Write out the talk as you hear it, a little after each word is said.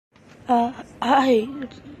Hi,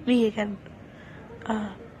 it's me again. Uh,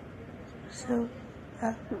 so,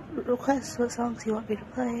 uh, request what songs you want me to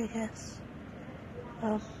play, I guess.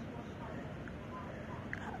 Um,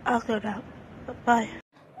 I'll go now. Bye.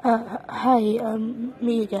 Hi,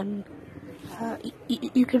 me again.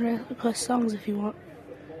 You can request songs if you want.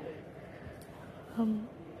 Um,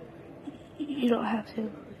 you don't have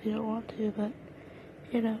to if you don't want to, but,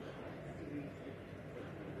 you know.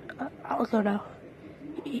 I'll go now.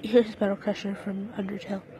 Here's Battle Crusher from Undertale.